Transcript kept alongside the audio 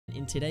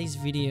in today's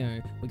video,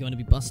 we're going to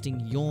be busting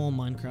your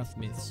Minecraft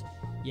myths.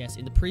 Yes,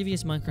 in the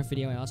previous Minecraft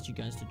video, I asked you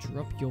guys to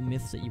drop your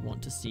myths that you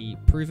want to see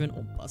proven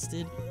or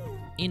busted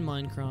in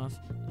Minecraft,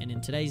 and in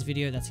today's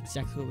video, that's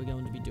exactly what we're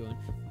going to be doing,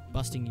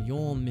 busting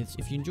your myths.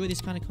 If you enjoy this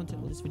kind of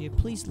content or this video,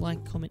 please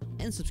like, comment,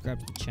 and subscribe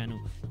to the channel.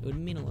 It would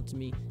mean a lot to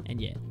me, and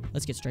yeah,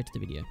 let's get straight to the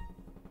video.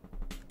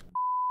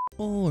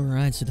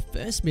 Alright, so the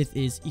first myth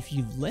is, if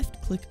you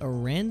left click a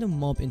random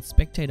mob in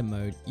spectator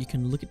mode, you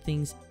can look at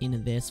things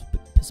in their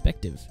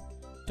perspective.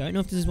 Don't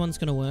know if this one's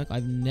gonna work.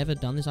 I've never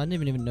done this. I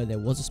didn't even know there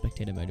was a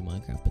spectator mode in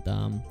Minecraft,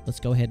 but let's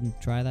go ahead and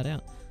try that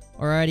out.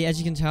 Alrighty, as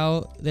you can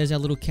tell, there's our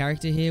little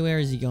character here. Where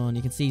is he gone?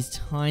 You can see his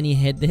tiny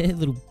head there,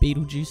 little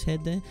Beetlejuice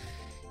head there.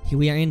 Here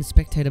we are in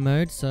spectator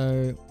mode,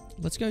 so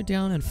let's go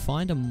down and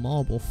find a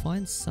mob or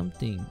find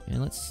something,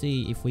 and let's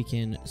see if we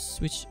can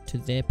switch to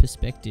their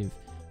perspective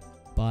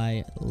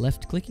by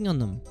left clicking on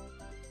them.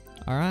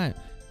 Alright,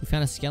 we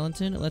found a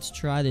skeleton. Let's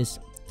try this.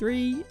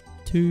 3,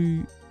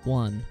 2,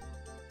 1.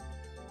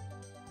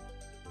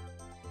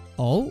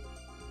 Oh,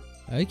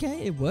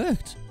 okay, it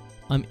worked.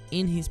 I'm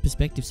in his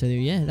perspective, so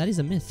yeah, that is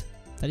a myth.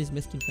 That is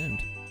myth confirmed.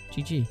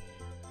 GG.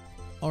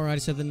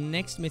 Alright, so the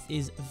next myth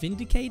is,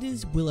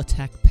 Vindicators will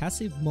attack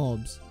passive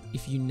mobs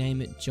if you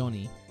name it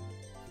Johnny.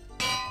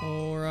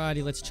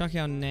 Alrighty, let's chuck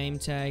our name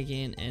tag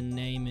in and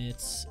name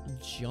it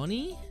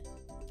Johnny.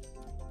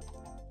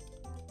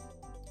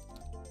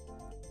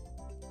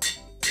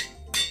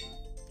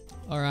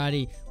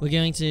 Alrighty, we're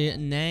going to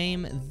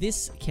name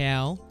this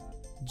cow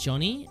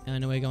Johnny,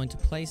 and we're going to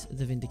place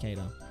the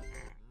Vindicator.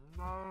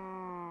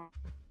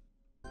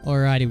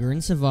 Alrighty, we're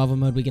in survival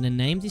mode. We're going to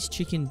name this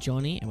chicken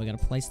Johnny, and we're going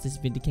to place this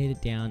Vindicator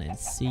down and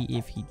see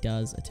if he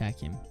does attack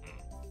him.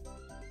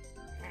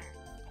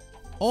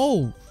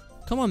 Oh,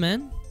 come on,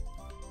 man.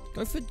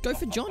 Go for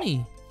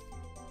Johnny.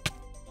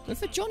 Go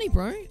for Johnny,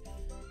 bro.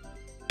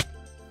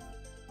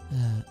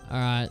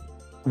 Alright,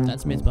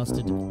 that's myth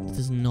busted. It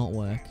does not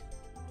work.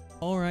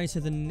 Alright, so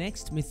the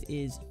next myth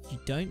is, you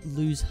don't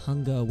lose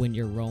hunger when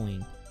you're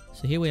rowing.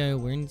 So here we are,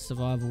 we're in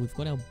survival, we've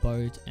got our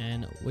boat,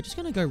 and we're just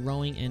going to go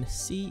rowing and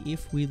see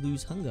if we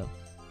lose hunger.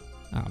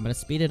 Alright, I'm going to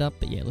speed it up,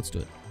 but yeah, let's do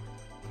it.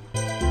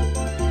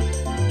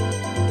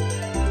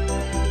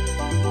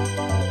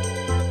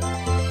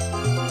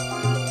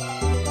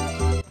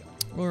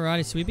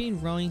 Alrighty, so we've been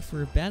rowing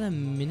for about a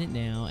minute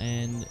now,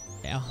 and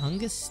our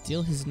hunger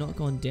still has not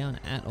gone down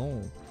at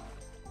all.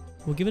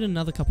 We'll give it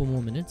another couple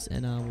more minutes,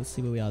 and we'll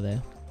see where we are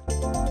there.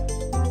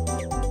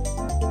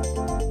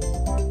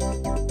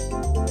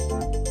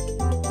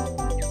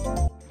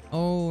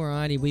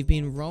 Alrighty, we've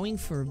been rowing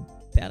for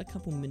about a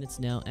couple minutes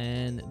now,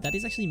 and that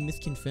is actually myth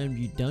confirmed.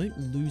 You don't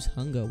lose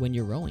hunger when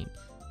you're rowing.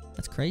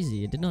 That's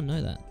crazy, I did not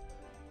know that.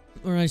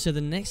 Alright, so the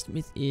next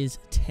myth is,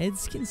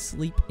 Teds can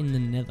sleep in the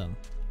nether.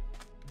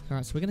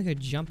 Alright, so we're gonna go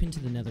jump into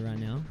the nether right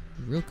now,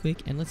 real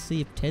quick, and let's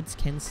see if Teds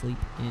can sleep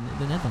in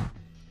the nether.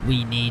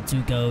 We need to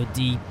go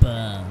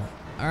deeper.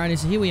 Alrighty,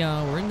 so here we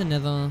are, we're in the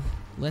nether.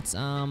 Let's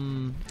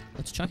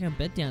chuck our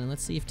bed down and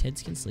let's see if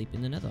Teds can sleep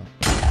in the nether.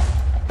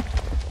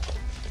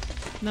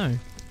 No.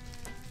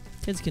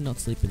 Teds cannot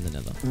sleep in the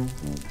nether.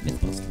 Myth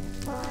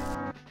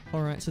busted.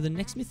 Alright, so the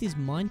next myth is,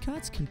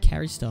 minecarts can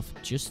carry stuff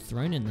just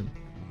thrown in them.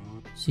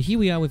 So here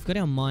we are, we've got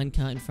our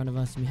minecart in front of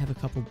us and we have a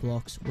couple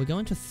blocks. We're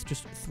going to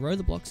just throw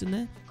the blocks in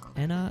there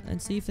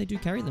and see if they do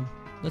carry them.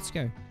 Let's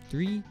go.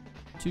 3,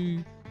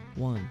 2,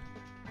 1.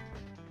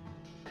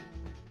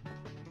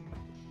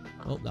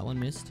 Oh, that one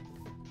missed.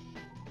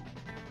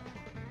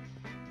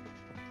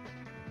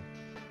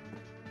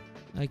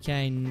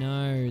 Okay,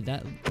 no,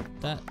 that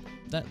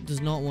does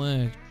not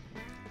work.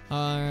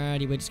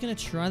 Alrighty, we're just gonna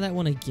try that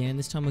one again.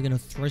 This time we're gonna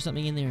throw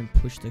something in there and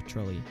push the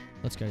trolley.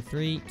 Let's go.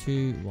 3,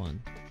 2,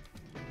 1.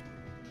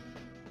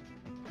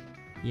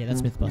 Yeah,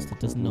 that's myth busted.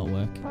 Does not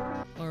work.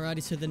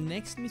 Alrighty, so the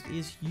next myth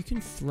is, you can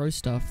throw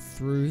stuff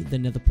through the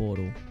nether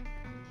portal.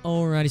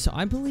 Alrighty, so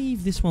I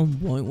believe this one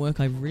won't work.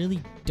 I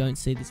really don't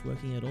see this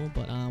working at all,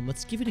 but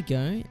let's give it a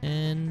go.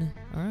 And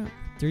alright,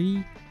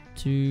 3,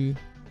 2,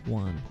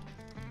 1.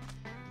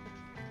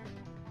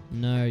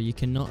 No, you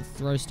cannot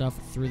throw stuff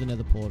through the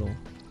nether portal.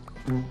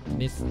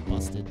 Myth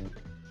busted.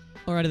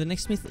 Alright, the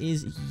next myth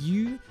is,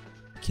 you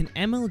can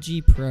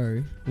MLG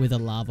Pro with a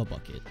lava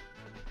bucket.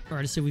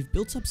 Alright, so we've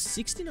built up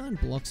 69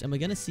 blocks, and we're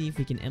going to see if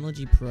we can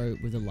MLG Pro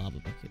with a lava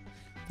bucket.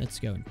 Let's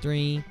go in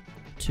 3,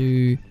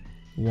 2,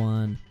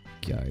 1,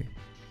 go.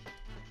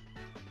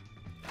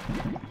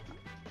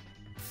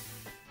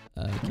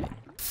 Okay.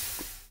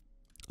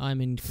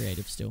 I'm in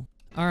creative still.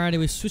 Alrighty,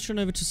 we've switched on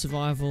over to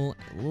survival.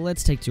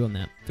 Let's take 2 on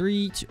that.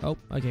 3, 2, oh,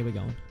 okay, we're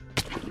going.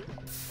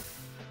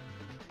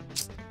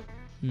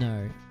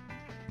 No.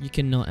 You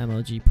cannot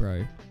MLG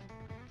Pro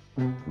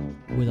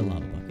with a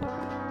lava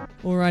bucket.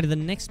 Alrighty, the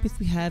next myth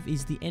we have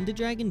is, the Ender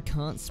Dragon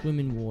can't swim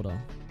in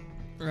water.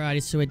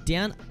 Alrighty, so we're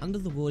down under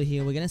the water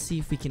here. We're going to see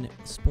if we can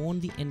spawn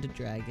the Ender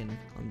Dragon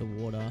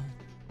underwater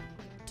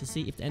to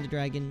see if the Ender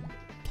Dragon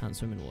can't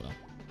swim in water.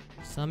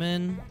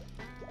 Summon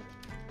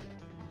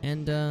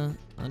Ender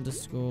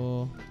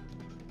 _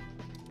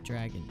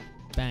 dragon.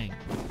 Bang.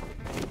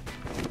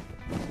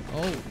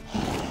 Oh.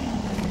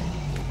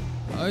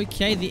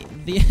 Okay, the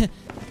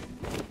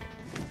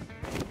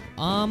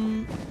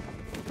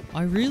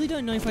I really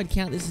don't know if I'd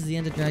count this as the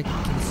Ender Dragon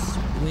can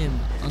swim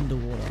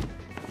underwater.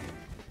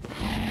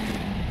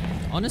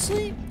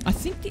 Honestly, I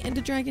think the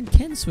Ender Dragon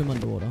can swim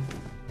underwater.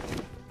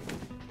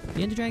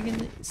 The Ender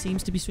Dragon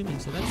seems to be swimming,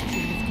 so that's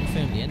actually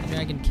confirmed. The Ender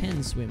Dragon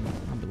can swim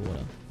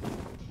underwater.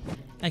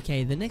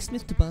 Okay, the next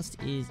myth to bust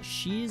is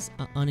shears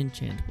are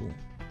unenchantable.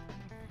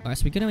 Alright,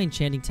 so we got our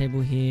enchanting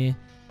table here.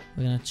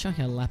 We're gonna chuck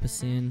our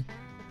lapis in.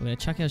 We're gonna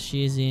chuck our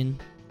shears in.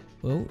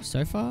 Well,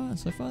 so far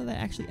they're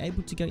actually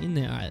able to go in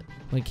there. Alright,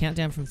 we're gonna count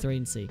down from 3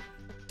 and see.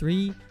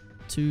 3,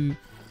 2,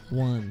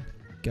 1,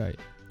 go.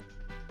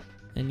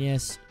 And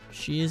yes,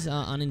 shears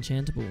are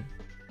unenchantable.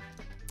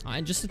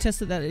 Alright, just to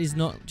test that is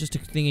not just a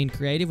thing in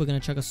creative, we're gonna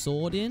chuck a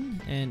sword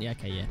in, and yeah,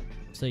 okay, yeah.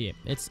 So yeah,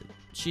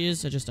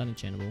 shears are just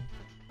unenchantable.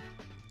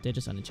 They're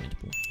just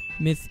unenchantable.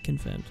 Myth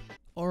confirmed.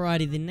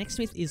 Alrighty, the next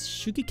myth is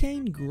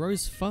sugarcane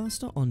grows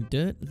faster on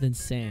dirt than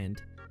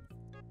sand.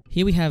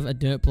 Here we have a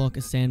dirt block,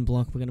 a sand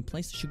block. We're going to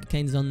place the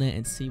sugarcanes on there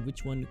and see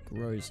which one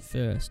grows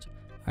first.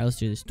 Alright, let's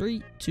do this.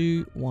 3,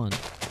 2, 1.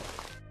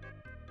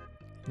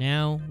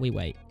 Now we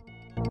wait.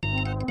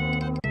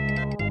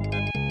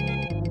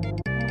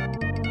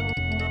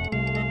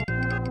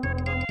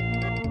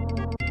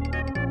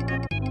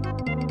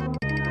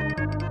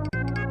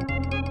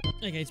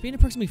 Okay, it's been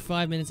approximately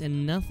 5 minutes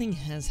and nothing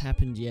has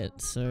happened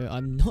yet, so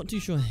I'm not too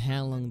sure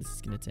how long this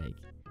is going to take.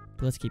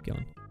 But let's keep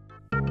going.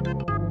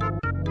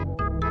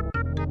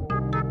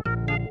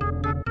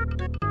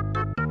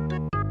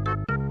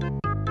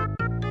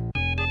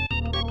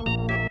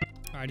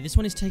 Alrighty, this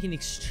one is taking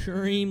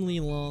extremely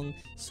long,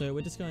 so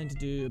we're just going to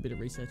do a bit of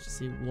research to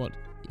see what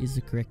is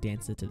the correct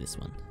answer to this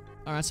one.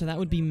 Alright, so that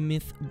would be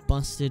myth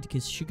busted,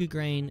 because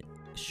sugarcane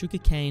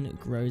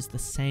grows the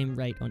same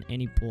rate on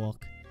any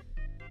block.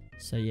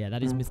 So yeah,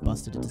 that is myth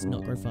busted. It does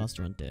not grow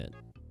faster on dirt.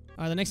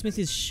 Alright, the next myth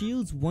is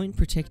shields won't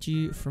protect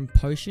you from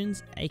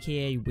potions,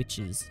 aka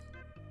witches.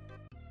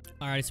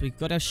 Alright, so we've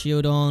got our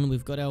shield on,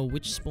 we've got our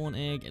witch spawn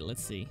egg, and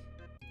let's see.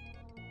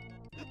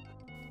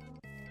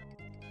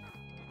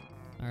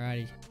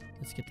 Alrighty,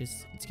 let's get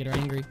this. Let's get her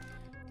angry.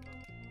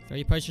 Throw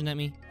your potion at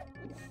me.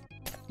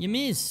 You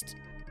missed.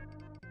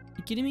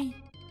 You kidding me?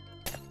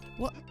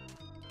 What?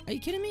 Are you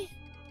kidding me?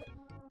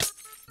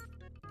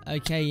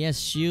 Okay, yes,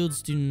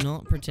 shields do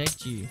not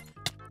protect you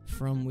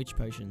from witch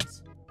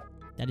potions.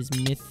 That is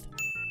myth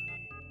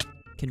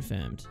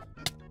confirmed.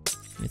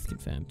 Myth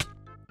confirmed.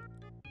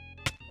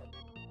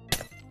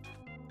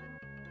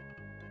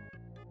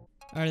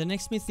 Alright, the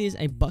next myth is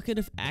a bucket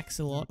of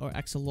axolot or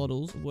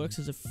axolotls works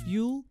as a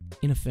fuel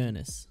in a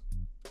furnace.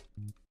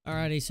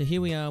 Alrighty, so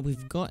here we are.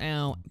 We've got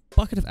our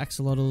bucket of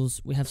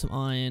axolotls. We have some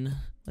iron.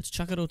 Let's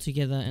chuck it all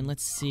together and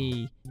let's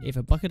see if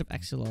a bucket of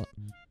axolot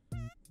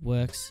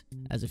works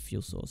as a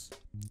fuel source.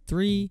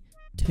 3,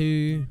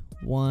 2,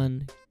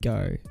 1,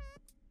 go.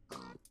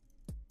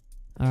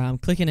 Alright, I'm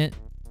clicking it.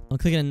 I'm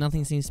clicking it and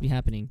nothing seems to be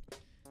happening.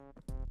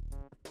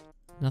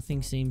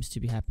 Nothing seems to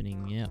be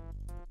happening, yep.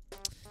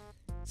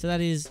 So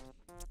that is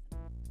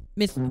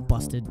myth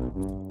busted.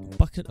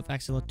 Bucket of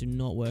axolot do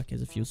not work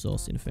as a fuel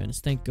source in a furnace.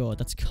 Thank God,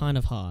 that's kind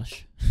of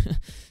harsh.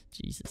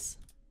 Jesus.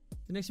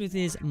 The next myth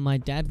is my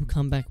dad will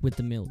come back with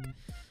the milk.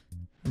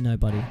 No,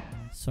 buddy.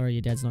 Sorry,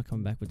 your dad's not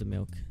coming back with the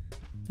milk.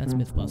 That's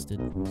myth busted.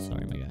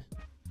 Sorry, my guy.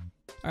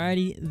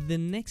 Alrighty, the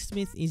next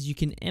myth is you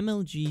can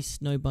MLG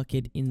Snow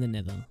Bucket in the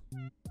Nether.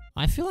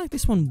 I feel like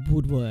this one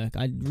would work.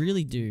 I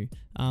really do.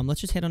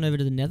 Let's just head on over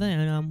to the Nether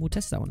and we'll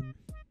test that one.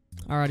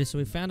 Alrighty, so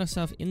we found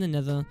ourselves in the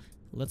Nether.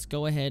 Let's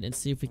go ahead and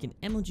see if we can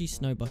MLG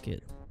Snow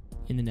Bucket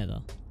in the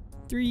Nether.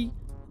 3,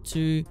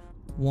 2,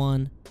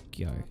 1,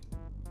 go.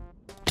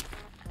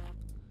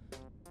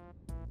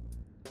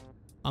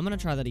 I'm gonna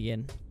try that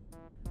again.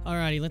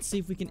 Alrighty, let's see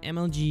if we can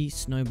MLG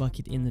Snow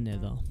Bucket in the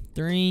Nether.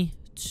 3,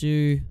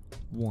 2,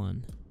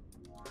 1.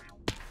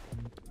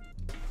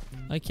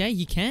 Okay,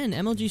 you can.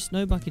 MLG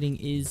Snow Bucketing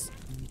is...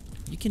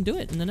 You can do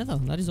it in the Nether.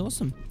 That is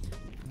awesome.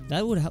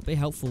 That would be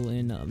helpful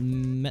in...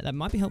 that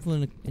might be helpful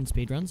in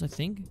speedruns, I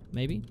think.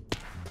 Maybe.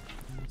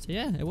 So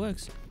yeah, it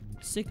works.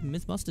 Sick.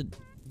 Myth busted.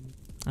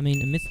 I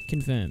mean, a myth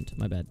confirmed.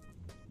 My bad.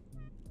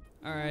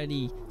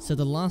 Alrighty, so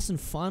the last and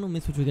final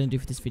myth which we're going to do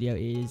for this video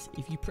is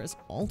if you press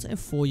Alt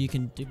F4 you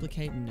can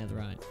duplicate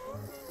netherite.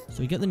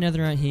 So we got the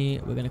netherite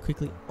here, we're going to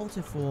quickly Alt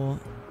F4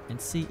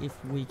 and see if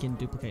we can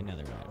duplicate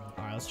netherite.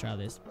 Alright, let's try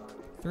this.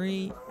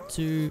 3,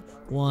 2,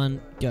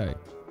 1, go.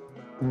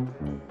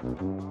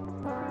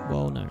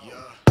 Well, no.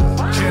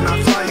 Can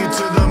I fly you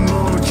to the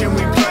moon? Can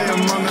we play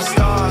among the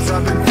stars?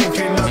 I've been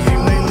thinking of you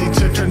lately,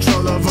 took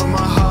control over my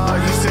heart.